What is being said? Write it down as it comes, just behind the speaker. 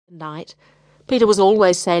night. Peter was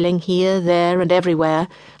always sailing here, there, and everywhere,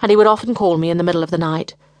 and he would often call me in the middle of the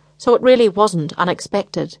night, so it really wasn't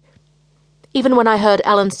unexpected. Even when I heard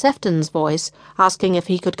Alan Sefton's voice asking if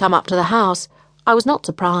he could come up to the house, I was not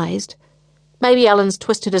surprised. Maybe Alan's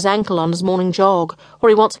twisted his ankle on his morning jog, or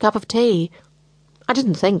he wants a cup of tea. I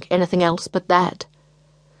didn't think anything else but that.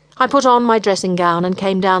 I put on my dressing gown and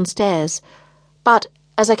came downstairs, but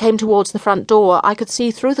as I came towards the front door, I could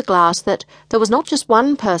see through the glass that there was not just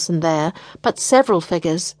one person there, but several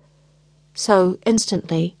figures. So,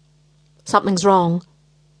 instantly, something's wrong.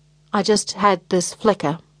 I just had this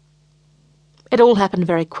flicker. It all happened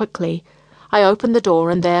very quickly. I opened the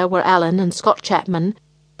door, and there were Alan and Scott Chapman,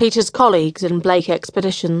 Peter's colleagues in Blake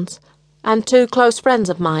Expeditions, and two close friends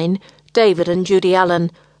of mine, David and Judy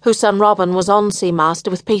Allen, whose son Robin was on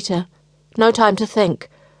Seamaster with Peter. No time to think.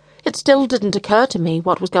 It still didn't occur to me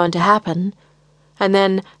what was going to happen. And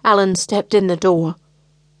then Alan stepped in the door.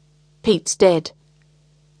 Pete's dead.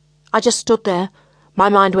 I just stood there. My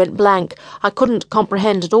mind went blank. I couldn't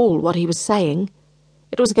comprehend at all what he was saying.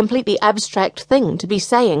 It was a completely abstract thing to be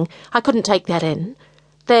saying. I couldn't take that in.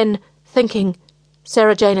 Then, thinking,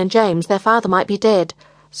 Sarah Jane and James, their father might be dead.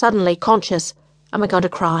 Suddenly conscious. Am I going to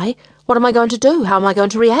cry? What am I going to do? How am I going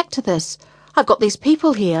to react to this? I've got these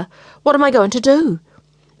people here. What am I going to do?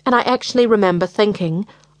 And I actually remember thinking,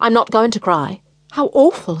 I'm not going to cry. How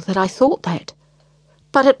awful that I thought that.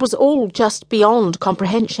 But it was all just beyond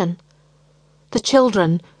comprehension. The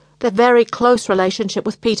children, their very close relationship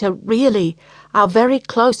with Peter, really, our very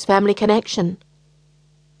close family connection.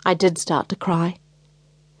 I did start to cry.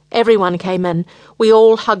 Everyone came in. We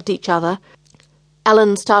all hugged each other.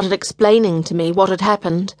 Alan started explaining to me what had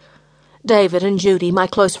happened. David and Judy, my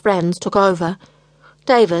close friends, took over.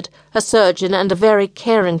 David, a surgeon and a very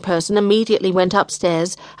caring person, immediately went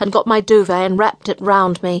upstairs and got my duvet and wrapped it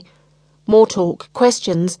round me. More talk,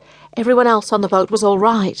 questions. Everyone else on the boat was all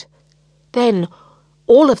right. Then,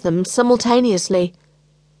 all of them simultaneously.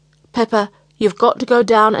 Pippa, you've got to go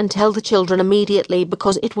down and tell the children immediately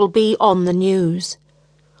because it will be on the news.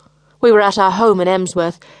 We were at our home in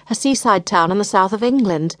Emsworth, a seaside town in the south of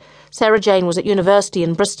England. Sarah Jane was at university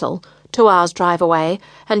in Bristol, 2 hours' drive away,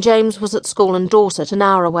 and James was at school in Dorset, an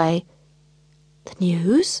hour away. The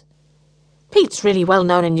news? Pete's really well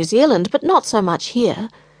known in New Zealand, but not so much here.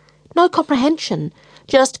 No comprehension,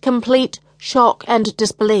 just complete shock and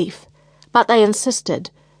disbelief. But they insisted.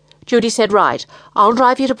 Judy said, right, I'll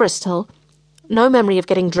drive you to Bristol. No memory of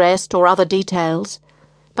getting dressed or other details.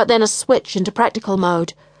 But then a switch into practical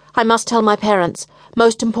mode. I must tell my parents.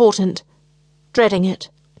 Most important. Dreading it.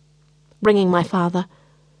 Ringing my father.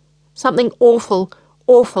 Something awful,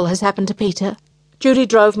 awful has happened to Peter. Judy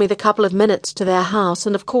drove me the couple of minutes to their house,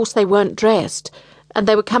 and of course they weren't dressed, and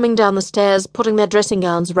they were coming down the stairs, putting their dressing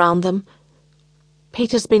gowns round them.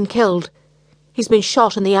 Peter's been killed. He's been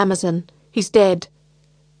shot in the Amazon. He's dead.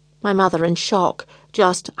 My mother in shock,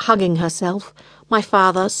 just hugging herself. My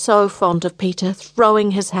father, so fond of Peter,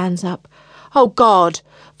 throwing his hands up. Oh, God!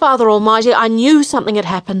 Father Almighty, I knew something had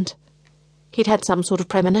happened. He'd had some sort of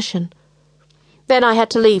premonition. Then I had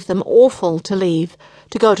to leave them, awful to leave,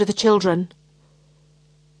 to go to the children.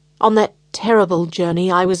 On that terrible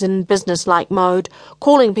journey I was in business-like mode,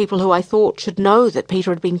 calling people who I thought should know that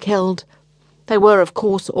Peter had been killed. They were, of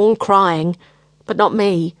course, all crying, but not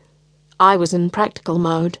me. I was in practical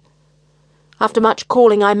mode. After much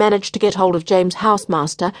calling I managed to get hold of James'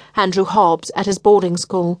 housemaster, Andrew Hobbs, at his boarding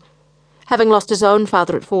school. Having lost his own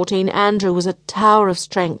father at 14, Andrew was a tower of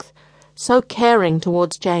strength, so caring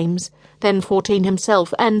towards James, then 14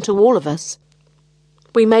 himself, and to all of us.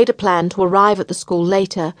 We made a plan to arrive at the school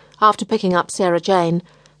later, after picking up Sarah Jane,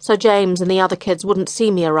 so James and the other kids wouldn't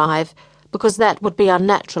see me arrive, because that would be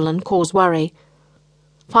unnatural and cause worry.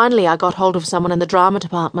 Finally I got hold of someone in the drama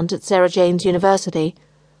department at Sarah Jane's University.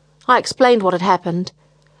 I explained what had happened.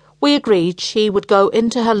 We agreed she would go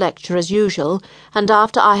into her lecture as usual, and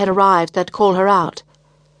after I had arrived they'd call her out.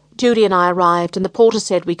 Judy and I arrived, and the porter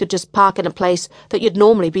said we could just park in a place that you'd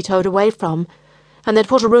normally be towed away from, and they'd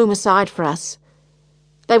put a room aside for us.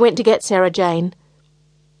 They went to get Sarah Jane.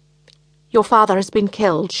 Your father has been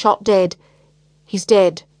killed, shot dead. He's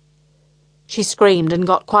dead. She screamed and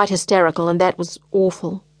got quite hysterical, and that was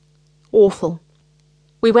awful. Awful.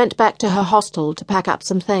 We went back to her hostel to pack up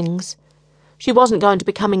some things. She wasn't going to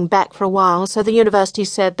be coming back for a while, so the university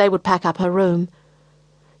said they would pack up her room.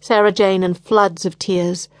 Sarah Jane in floods of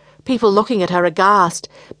tears, people looking at her aghast,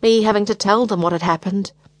 me having to tell them what had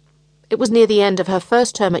happened. It was near the end of her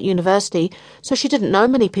first term at university, so she didn't know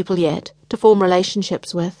many people yet to form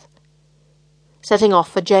relationships with. Setting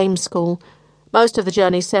off for James' school, most of the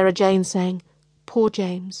journey Sarah Jane sang, "Poor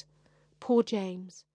James, poor James."